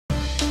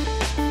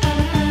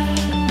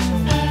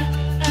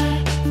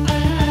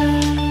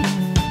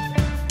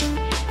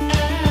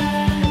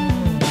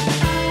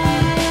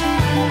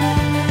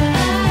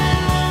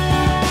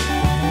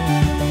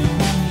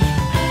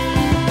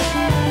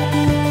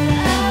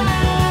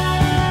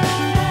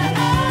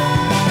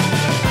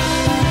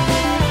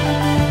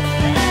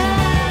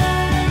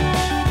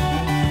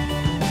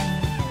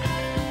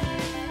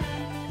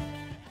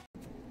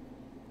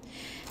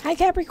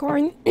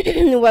Capricorn,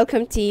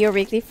 welcome to your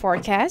weekly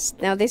forecast.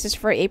 Now this is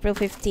for April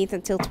 15th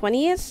until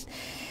 20th.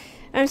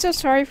 I'm so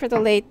sorry for the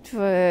late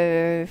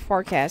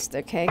forecast,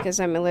 okay, because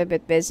I'm a little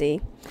bit busy.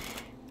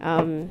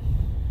 Actually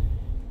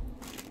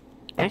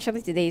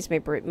today is my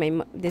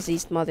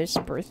deceased mother's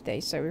birthday,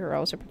 so we were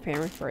also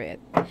preparing for it.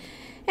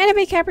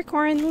 Anyway,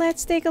 Capricorn,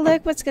 let's take a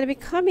look what's going to be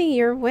coming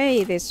your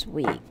way this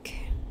week.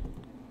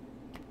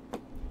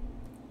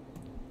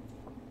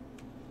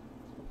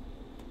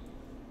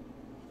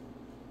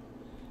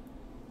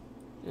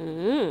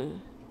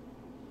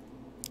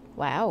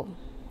 Wow.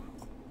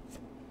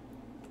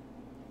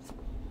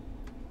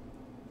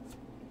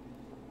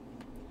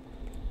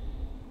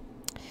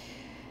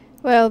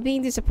 Well,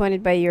 being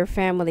disappointed by your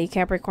family,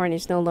 Capricorn,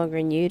 is no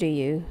longer new to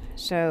you.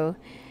 So,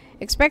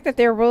 expect that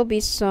there will be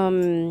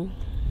some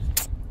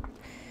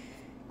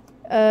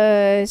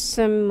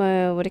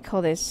what do you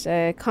call this?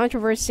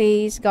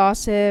 Controversies,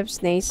 gossips,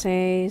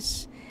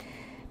 naysays.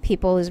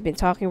 People who's been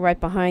talking right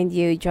behind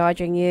you,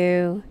 judging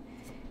you,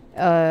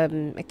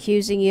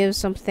 accusing you of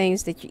some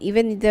things that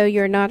even though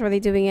you're not really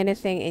doing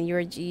anything and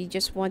you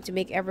just want to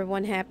make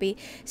everyone happy,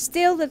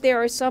 still that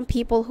there are some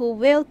people who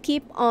will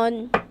keep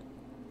on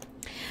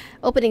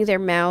opening their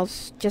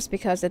mouths just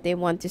because that they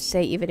want to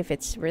say, even if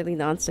it's really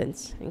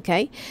nonsense.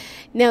 Okay,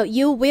 now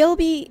you will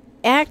be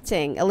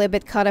acting a little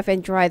bit cut off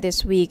and dry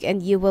this week,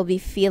 and you will be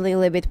feeling a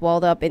little bit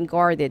walled up and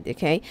guarded.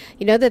 Okay,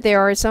 you know that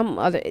there are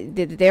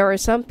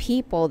some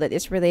people that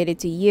is related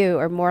to you,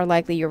 or more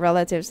likely your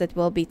relatives, that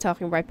will be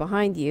talking right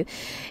behind you,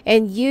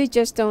 and you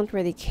just don't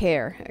really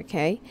care.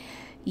 Okay,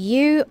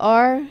 you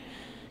are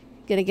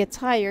gonna get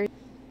tired,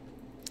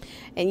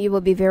 and you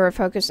will be very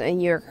focused on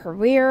your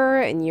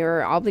career and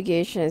your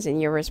obligations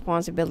and your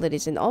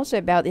responsibilities, and also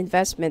about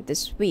investment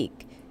this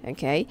week.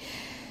 Okay,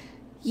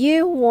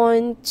 you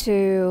want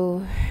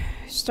to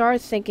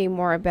start thinking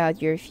more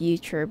about your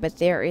future, but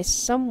there is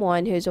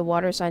someone who's a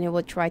water sign who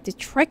will try to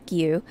trick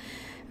you,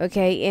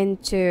 okay,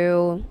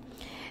 into,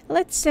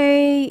 let's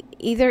say,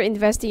 either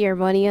investing your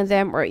money on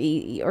them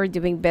or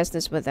doing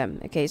business with them.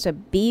 Okay, so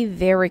be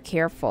very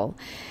careful.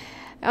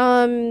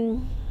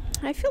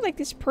 I feel like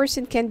this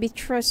person can be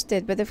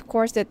trusted, but of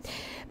course that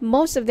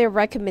most of their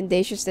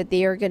recommendations that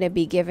they are going to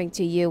be giving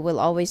to you will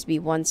always be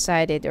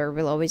one-sided, or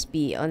will always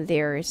be on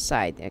their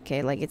side.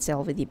 Okay, like it's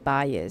already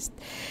biased.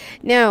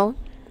 Now,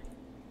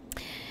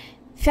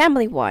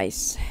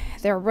 family-wise,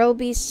 there will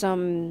be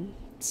some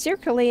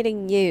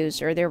circulating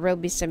news, or there will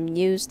be some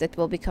news that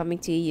will be coming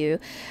to you,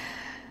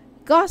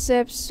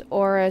 gossips,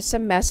 or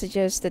some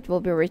messages that will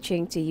be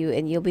reaching to you,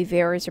 and you'll be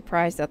very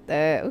surprised that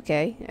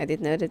okay, I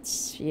didn't know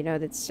that's, you know,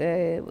 that's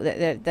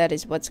that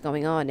is what's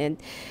going on. And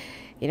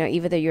you know,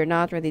 even though you're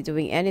not really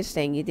doing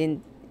anything,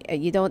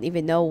 you don't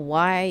even know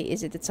why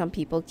is it that some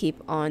people keep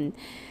on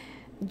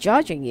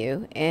judging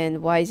you,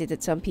 and why is it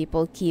that some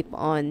people keep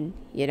on,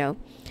 you know,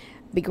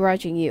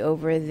 begrudging you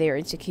over their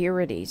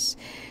insecurities.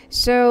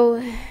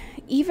 So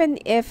even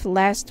if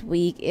last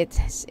week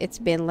it's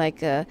been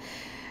like a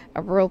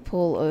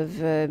whirlpool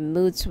of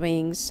mood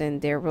swings, and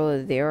there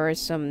are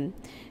some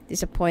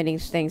disappointing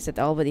things that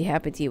already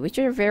happened to you, which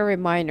are very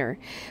minor,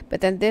 but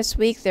then this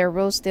week there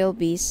will still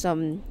be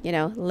some, you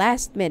know,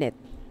 last minute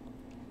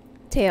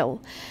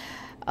tail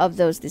of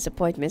those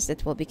disappointments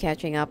that will be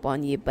catching up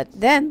on you. But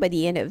then by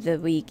the end of the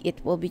week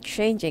it will be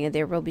changing, and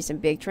there will be some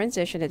big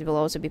transition that will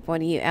also be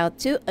pointing you out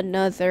to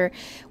another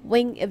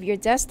wing of your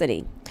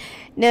destiny.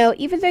 Now,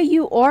 even though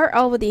you are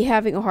already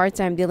having a hard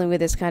time dealing with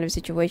this kind of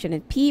situation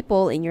and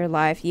people in your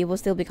life, you will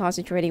still be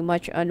concentrating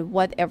much on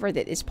whatever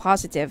that is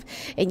positive,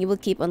 and you will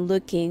keep on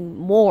looking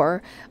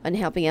more on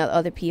helping out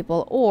other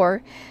people,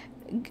 or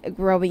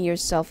growing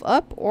yourself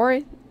up,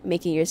 or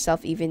making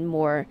yourself even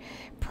more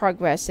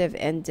progressive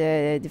and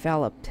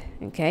developed.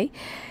 Okay,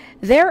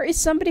 there is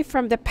somebody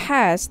from the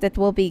past that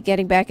will be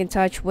getting back in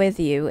touch with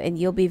you, and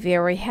you'll be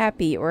very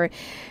happy, or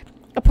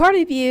a part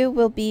of you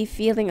will be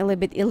feeling a little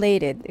bit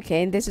elated.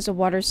 Okay, and this is a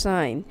water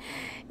sign,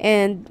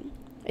 and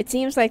it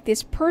seems like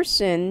this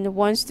person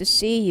wants to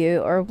see you,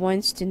 or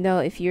wants to know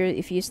if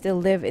you still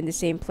live in the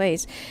same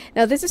place.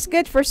 Now this is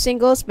good for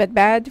singles, but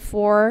bad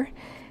for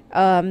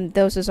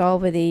those who's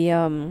already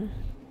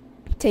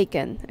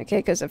taken. Okay,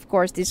 because of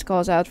course this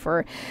calls out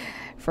for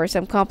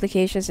some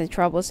complications and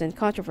troubles and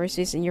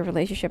controversies in your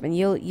relationship, and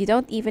you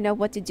don't even know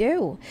what to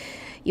do.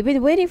 You've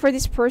been waiting for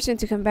this person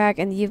to come back,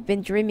 and you've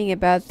been dreaming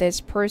about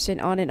this person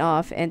on and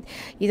off, and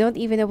you don't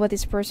even know what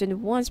this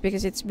person wants,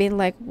 because it's been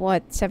like,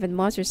 what, 7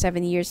 months or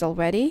 7 years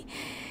already,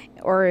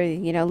 or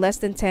you know, less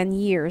than 10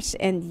 years,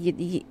 and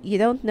you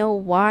don't know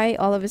why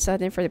all of a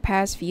sudden for the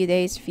past few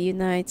days, few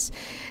nights,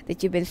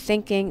 that you've been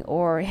thinking,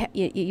 or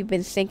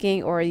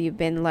you've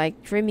been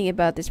like dreaming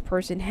about this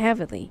person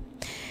heavily.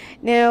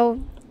 Now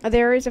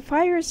there is a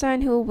fire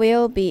sign who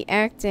will be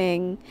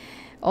acting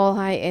all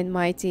high and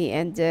mighty,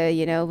 and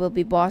you know, will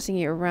be bossing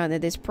you around,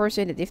 and this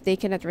person, that if they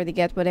cannot really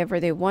get whatever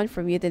they want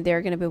from you, then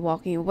they're going to be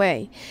walking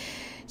away.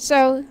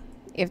 So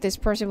if this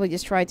person will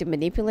just try to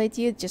manipulate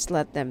you, just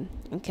let them.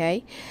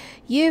 Okay,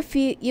 you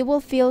will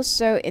feel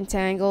so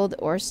entangled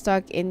or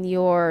stuck in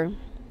your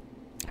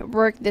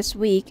work this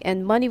week,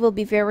 and money will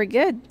be very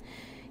good.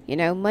 You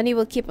know, money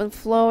will keep on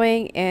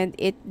flowing, and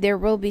there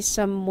will be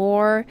some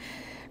more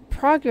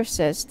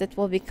progresses that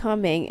will be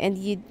coming. And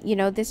you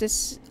know, this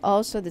is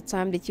also the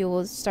time that you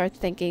will start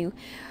thinking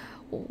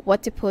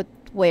what to put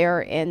where,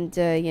 and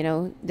you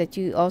know, that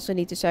you also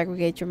need to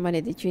segregate your money,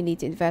 that you need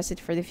to invest it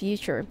for the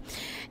future.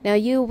 Now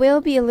you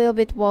will be a little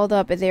bit walled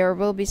up, and there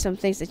will be some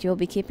things that you'll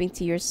be keeping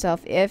to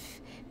yourself,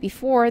 if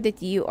before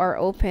that you are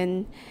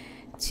open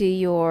to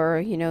your,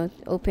 you know,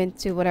 open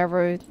to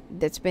whatever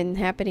that's been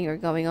happening or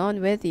going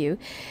on with you.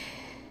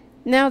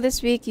 Now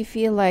this week you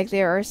feel like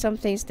there are some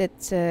things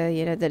that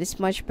you know, that it's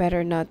much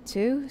better not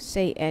to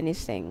say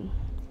anything,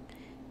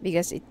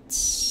 because it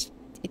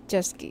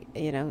just,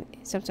 you know,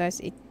 sometimes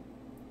it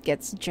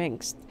gets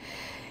jinxed.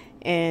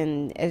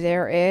 And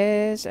there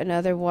is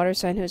another water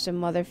sign who's a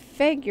mother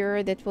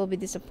figure that will be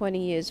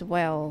disappointing you as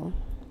well.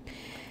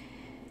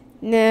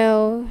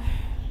 Now,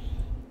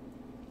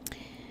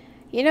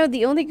 you know,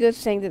 the only good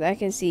thing that I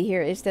can see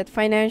here is that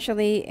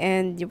financially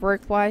and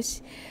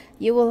work-wise,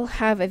 you will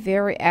have a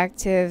very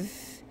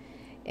active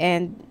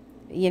and,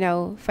 you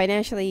know,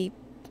 financially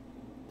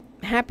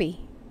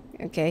happy.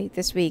 Okay,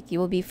 this week you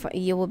will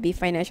be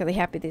financially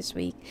happy this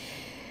week.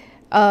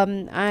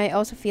 I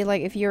also feel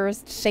like if you're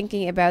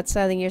thinking about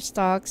selling your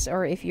stocks,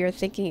 or if you're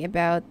thinking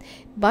about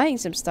buying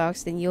some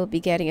stocks, then you'll be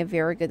getting a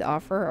very good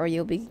offer, or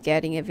you'll be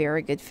getting a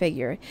very good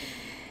figure.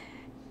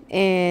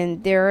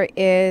 And there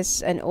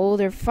is an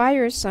older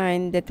fire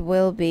sign that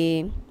will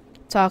be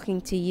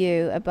talking to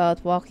you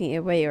about walking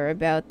away, or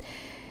about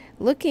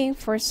looking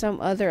for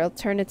some other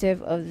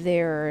alternative of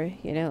their,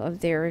 you know, of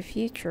their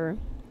future,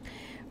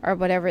 or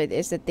whatever it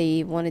is that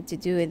they wanted to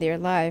do in their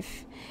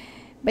life.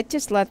 But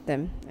just let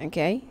them,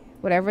 okay?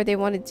 Whatever they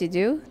wanted to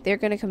do, they're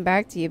going to come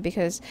back to you,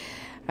 because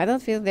I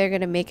don't feel they're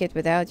going to make it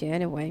without you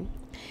anyway.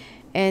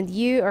 And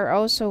you are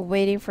also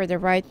waiting for the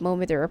right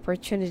moment or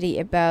opportunity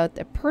about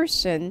a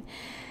person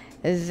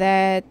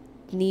that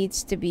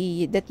needs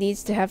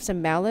to have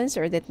some balance,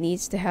 or that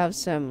needs to have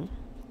some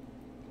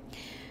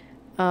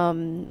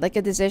like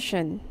a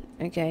decision,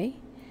 okay?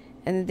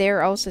 And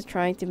they're also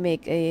trying to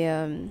make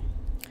a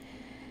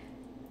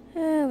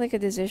like a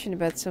decision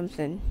about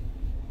something.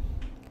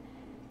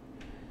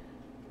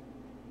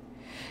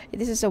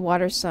 This is a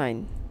water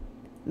sign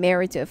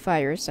married to a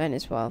fire sign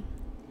as well.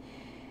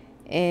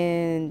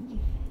 And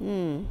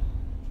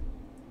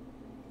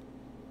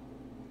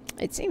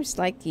it seems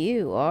like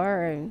you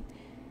are,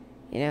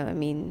 you know, I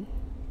mean,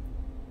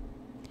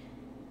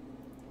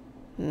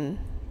 you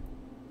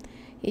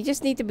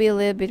just need to be a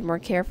little bit more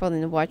careful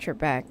and watch your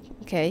back,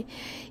 okay?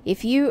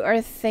 If you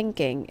are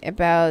thinking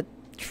about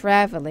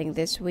traveling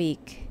this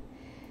week,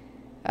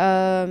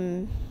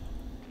 there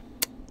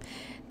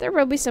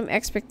will be some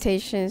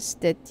expectations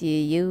that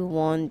you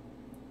won't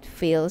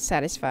feel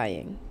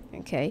satisfying,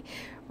 okay,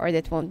 or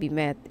that won't be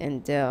met.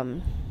 And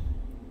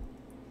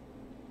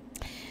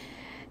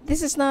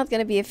this is not going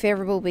to be a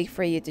favorable week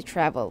for you to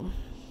travel,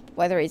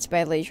 whether it's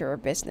by leisure or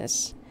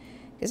business,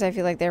 because I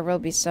feel like there will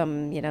be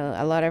some, you know,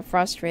 a lot of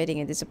frustrating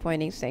and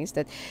disappointing things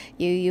that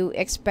you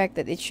expect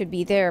that it should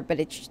be there, but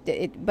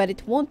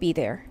it won't be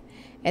there.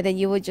 And then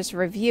you would just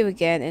review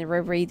again and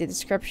reread the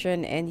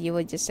description, and you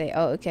would just say,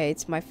 oh, okay,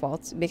 it's my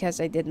fault because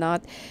I did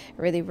not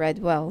really read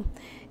well.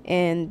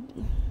 And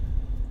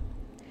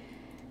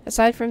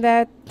aside from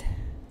that,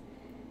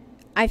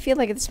 I feel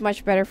like it's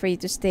much better for you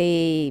to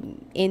stay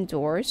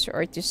indoors,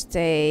 or to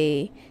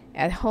stay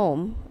at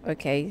home,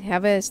 okay?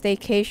 Have a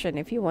staycation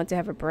if you want to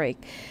have a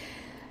break.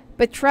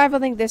 But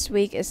traveling this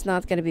week is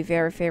not going to be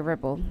very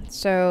favorable.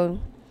 So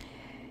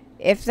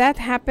if that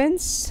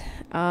happens,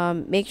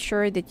 make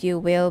sure that you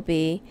will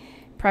be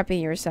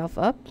prepping yourself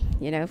up,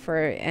 you know, for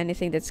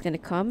anything that's going to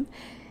come,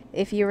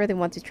 if you really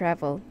want to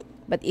travel.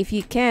 But if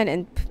you can,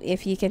 and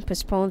if you can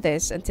postpone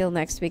this until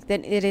next week,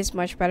 then it is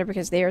much better,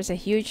 because there's a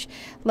huge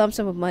lump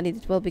sum of money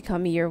that will be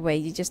coming your way.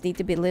 You just need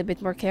to be a little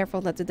bit more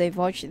careful not to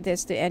divulge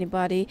this to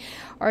anybody,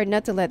 or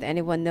not to let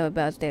anyone know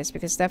about this,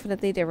 because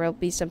definitely there will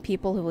be some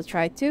people who will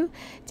try to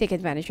take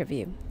advantage of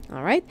you.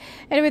 All right.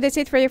 Anyway, that's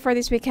it for you for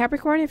this week,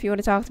 Capricorn. If you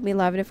want to talk to me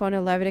live on the phone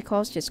or live on the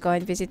calls, just go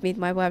and visit me at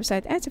my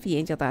website at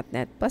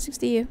sophiaangel.net. Blessings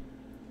to you.